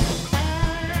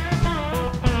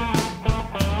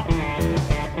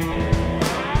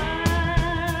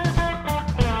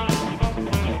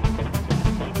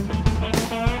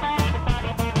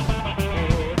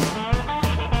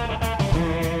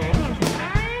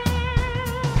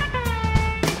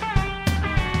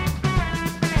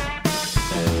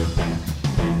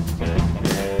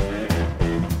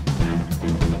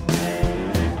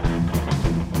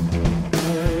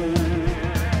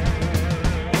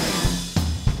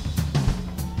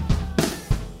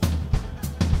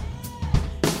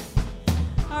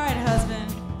 All right,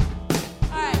 husband.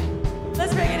 All right,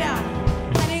 let's bring it down.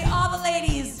 I need all the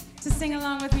ladies to sing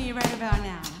along with me right about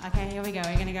now. Okay, here we go.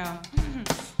 We're gonna go.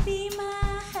 Be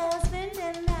my husband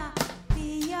and I'll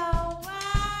be your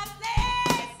wife.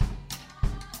 Ladies,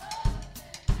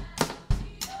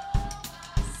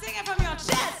 sing it from your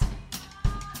chest.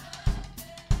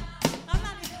 I'm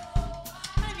not even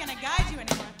gonna guide you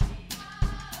anymore.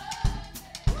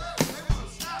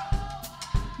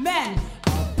 Men.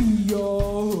 Be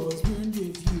your husband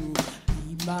if you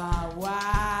be my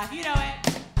wife. You know it.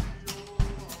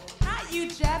 Not you,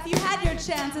 Jeff. You had your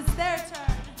chance. It's their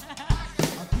turn.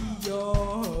 I'll be your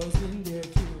husband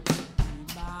if you be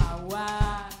my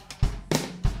wife.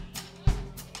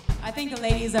 I think the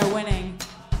ladies are winning.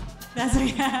 That's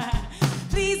okay.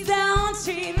 Please don't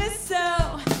treat me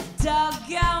so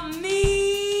doggone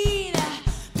mean.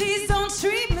 Please don't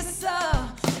treat me so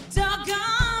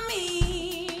doggone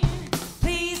mean.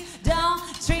 Please don't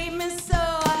treat me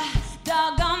so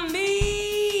doggone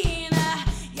mean.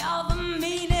 You're the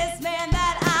meanest man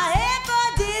that I ever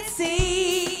did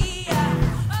see.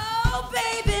 Oh,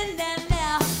 baby,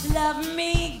 now, love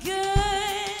me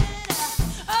good.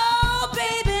 Oh,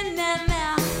 baby,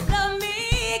 now, love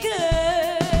me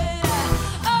good.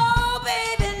 Oh,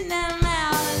 baby,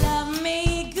 now, love me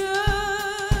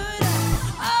good.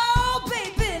 Oh,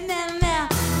 baby, now,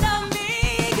 love me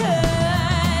good.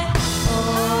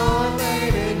 Oh,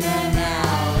 baby, now,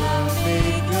 love me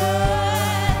good.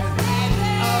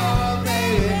 Oh,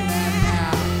 baby,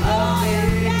 now, love me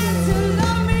Got to good.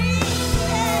 love me.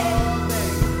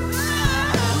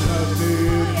 Love me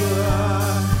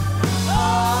good.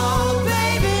 Oh,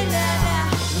 baby, now,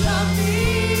 love me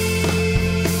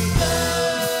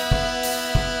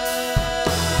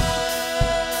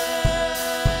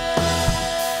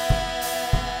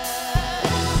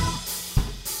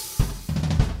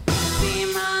Be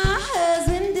my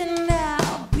husband and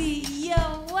I'll be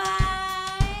your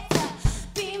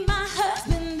wife. Be my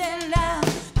husband and I'll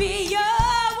be your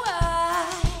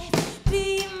wife.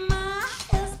 Be my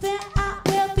husband, I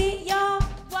will be your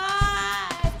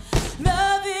wife.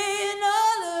 Loving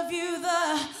all of you the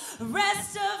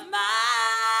rest of my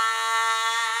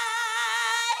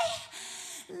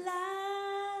life.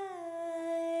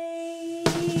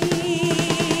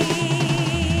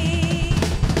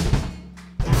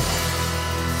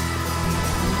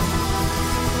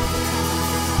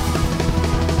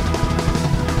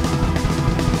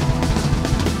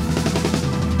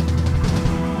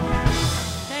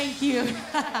 Thank you.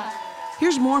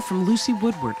 Here's more from Lucy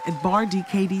Woodward at Bar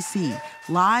DKDC,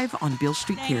 live on Beale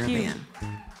Street Thank you. Caravan.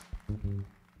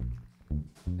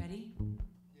 Ready?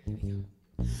 Here we go.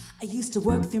 I used to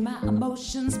work through my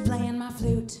emotions playing my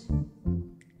flute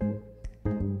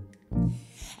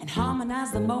and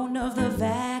harmonize the moan of the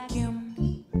vacuum.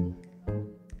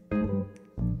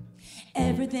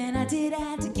 Everything I did, I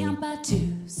had to count by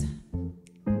twos,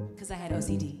 'cause I had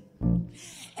OCD.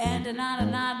 And an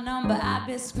odd number, I'd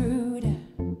be screwed.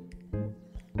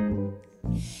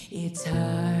 It's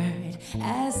hard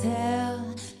as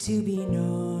hell to be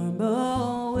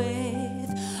normal with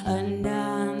a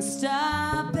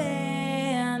non-stop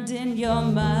band in your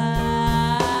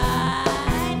mind.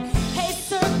 Hey,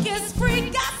 circus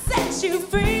freak, I set you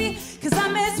free, 'cause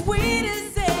I'm as weird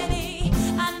as any.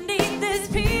 I need this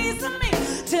piece of me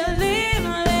to live,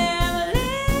 live,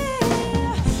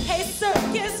 live. Hey,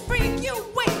 circus freak, you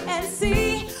wait and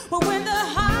see. Well, when the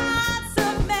hearts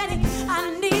of many,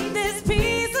 I need this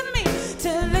piece of me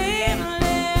to live,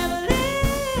 live, live.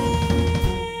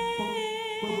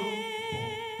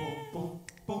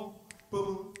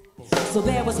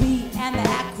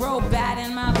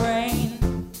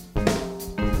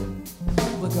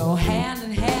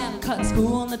 cutting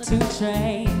school on the 2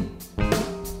 train.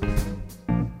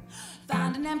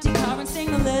 Find an empty car and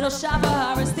sing a little Shabba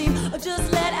Horace theme, or just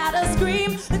let out a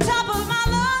scream, the top of my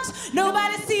lungs.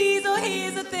 Nobody sees or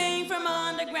hears a thing from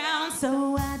underground,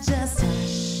 so I just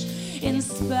hush in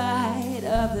spite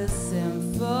of the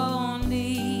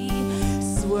symphony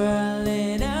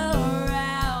swirling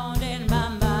around in my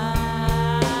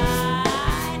mind.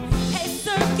 Hey,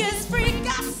 circus freak,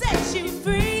 I set you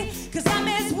free, 'cause I'm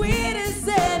as weird as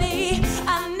any.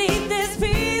 I need this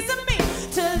piece of me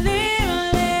to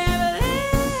live, live,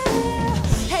 live.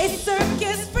 Hey,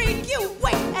 circus freak, you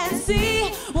wait and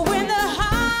see. Well, when the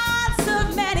hearts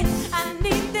of many, I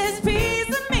need this piece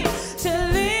of me to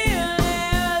live,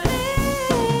 live, live.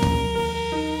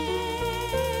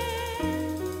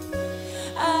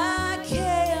 I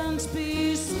can't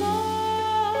be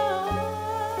small.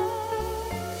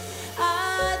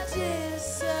 I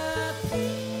disappear.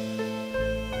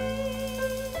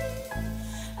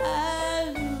 I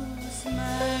lose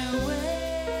my way.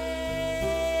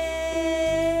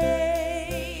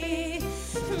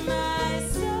 My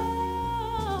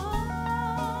song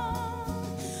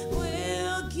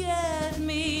will get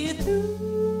me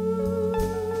through.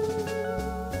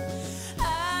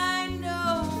 I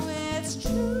know it's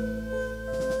true.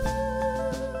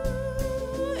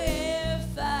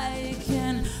 If I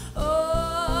can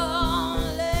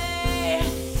only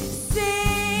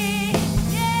see,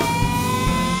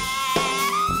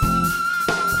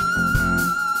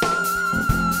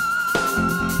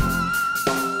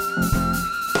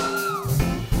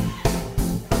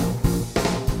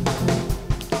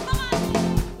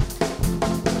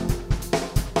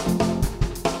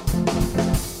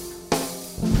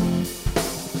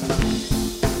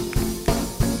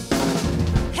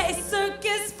 hey,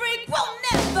 circus freak will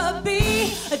never be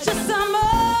just some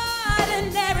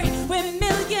ordinary with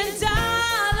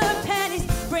 $1,000,000 pennies.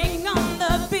 Bring on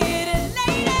the bearded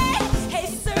lady. Hey,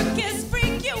 circus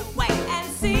freak, you wait and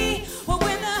see. Well,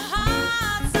 when the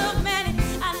hearts of many,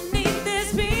 I need this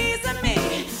piece of me.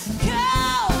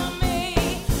 Call me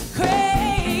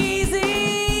crazy.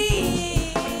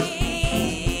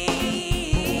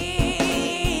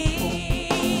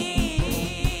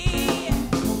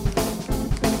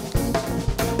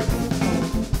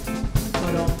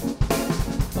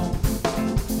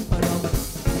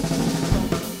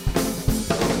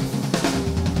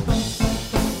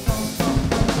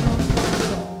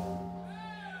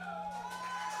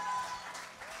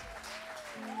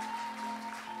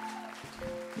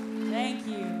 Thank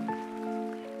you.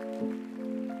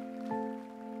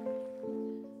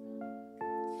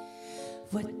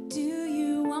 What do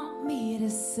you want me to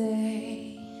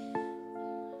say?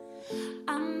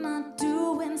 I'm not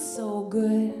doing so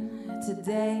good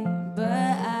today,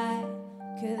 but I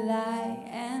could lie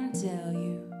and tell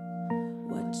you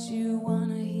what you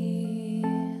wanna hear.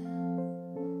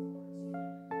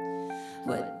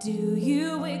 What do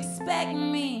you expect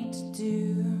me to do?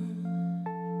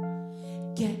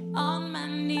 Get on my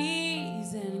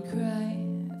knees and cry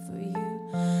for you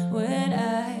when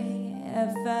I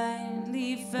have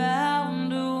finally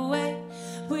found a way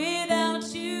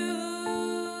without you.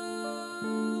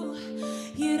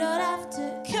 You don't have to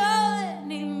call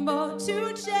anymore to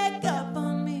check up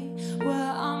on me.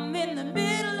 Well, I'm in the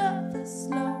middle of a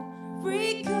slow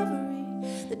recovery.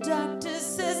 The doctor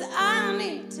says I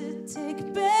need to take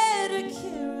better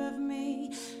care of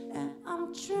me, and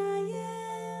I'm trying.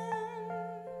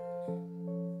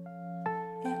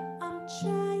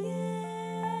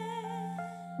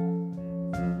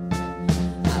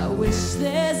 I wish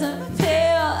there's a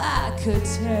pill I could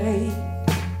take,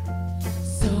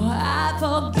 so I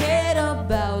forget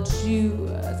about you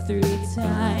 3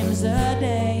 times a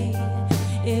day.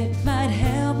 It might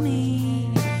help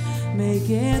me make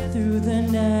it through the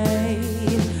night.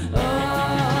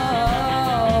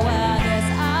 Oh, I guess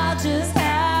I'll just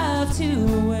have to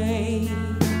wait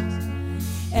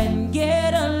and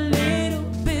get a little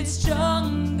bit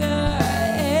stronger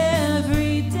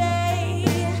every day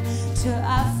till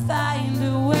I find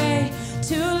a way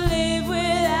to live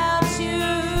without you.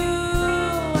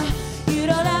 You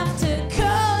don't have to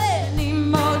call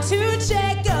anymore to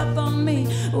check up on me.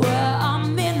 Well,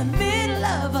 I'm in the middle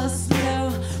of a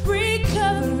slow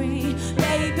recovery.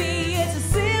 Maybe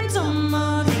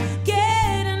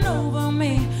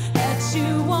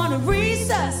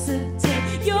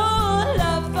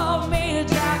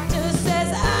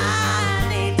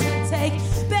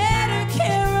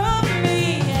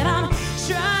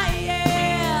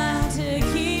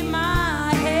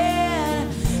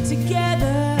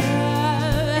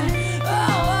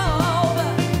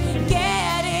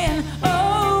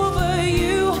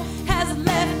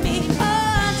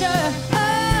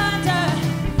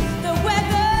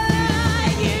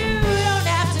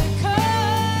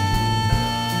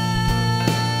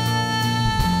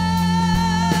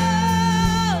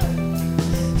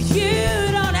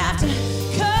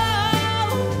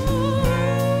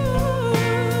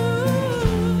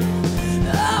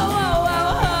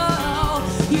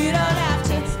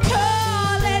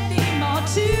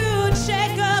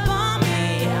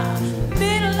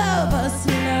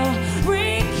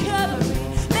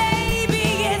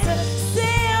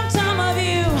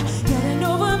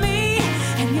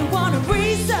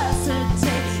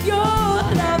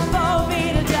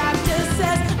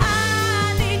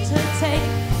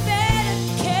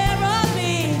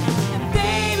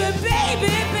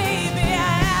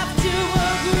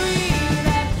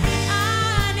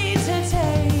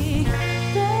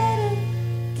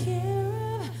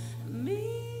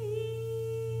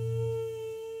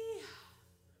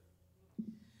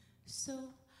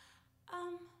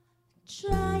I'm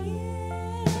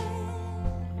trying.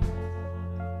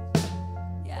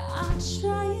 Yeah, I'm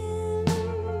trying.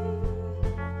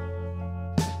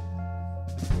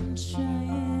 I'm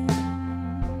trying.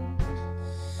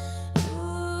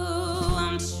 Ooh,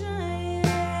 I'm trying.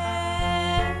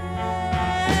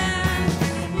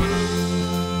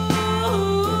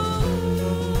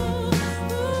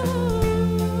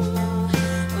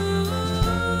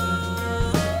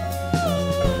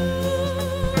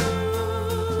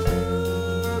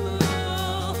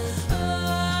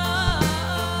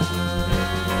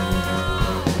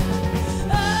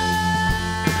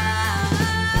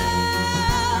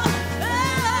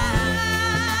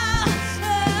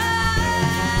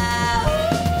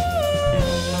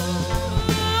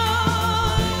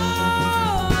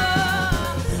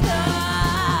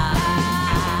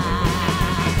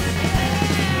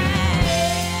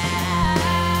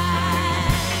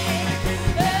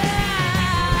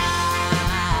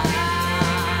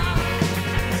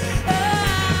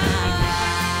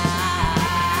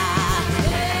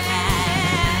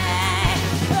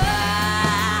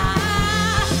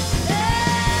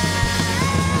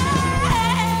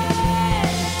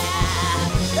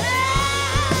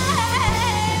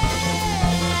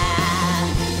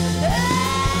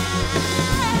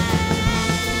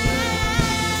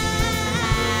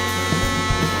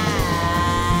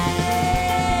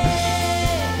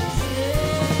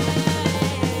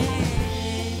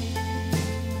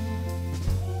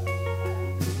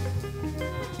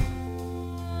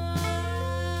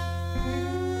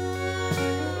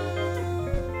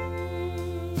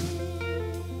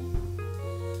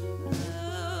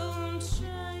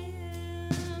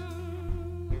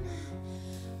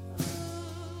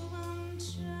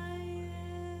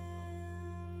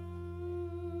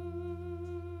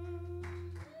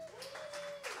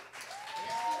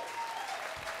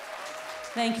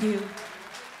 Thank you.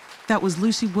 That was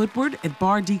Lucy Woodward at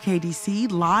Bar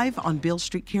DKDC live on Beale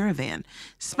Street Caravan.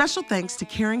 Special thanks to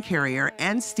Karen Carrier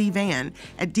and Steve Ann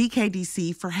at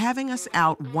DKDC for having us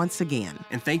out once again.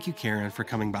 And thank you, Karen, for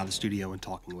coming by the studio and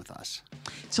talking with us.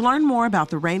 To learn more about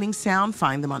The Reigning Sound,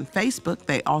 find them on Facebook.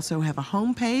 They also have a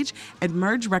homepage at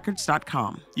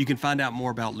mergerecords.com. You can find out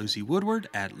more about Lucy Woodward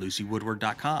at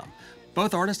lucywoodward.com.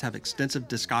 Both artists have extensive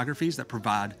discographies that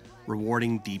provide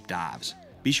rewarding deep dives.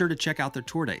 Be sure to check out their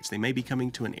tour dates. They may be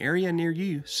coming to an area near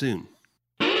you soon.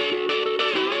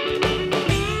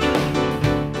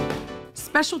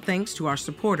 Special thanks to our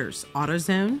supporters,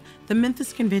 AutoZone, the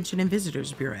Memphis Convention and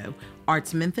Visitors Bureau,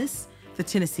 Arts Memphis, the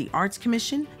Tennessee Arts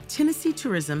Commission, Tennessee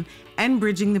Tourism, and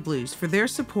Bridging the Blues for their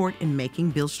support in making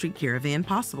Beale Street Caravan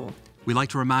possible. We'd like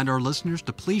to remind our listeners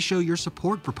to please show your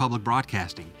support for public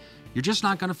broadcasting. You're just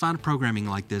not going to find programming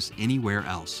like this anywhere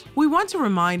else. We want to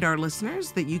remind our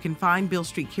listeners that you can find Beale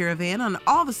Street Caravan on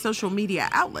all the social media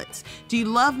outlets. Do you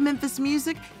love Memphis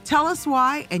music? Tell us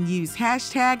why and use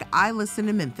hashtag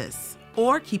 #IListenToMemphis.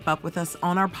 Or keep up with us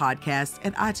on our podcast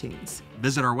at iTunes.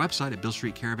 Visit our website at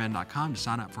BealeStreetCaravan.com to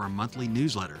sign up for our monthly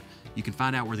newsletter. You can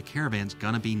find out where the caravan's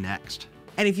going to be next.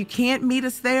 And if you can't meet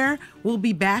us there, we'll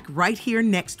be back right here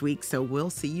next week, so we'll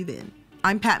see you then.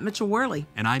 I'm Pat Mitchell-Worley.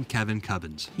 And I'm Kevin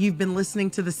Cubbins. You've been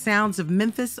listening to the sounds of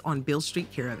Memphis on Beale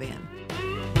Street Caravan.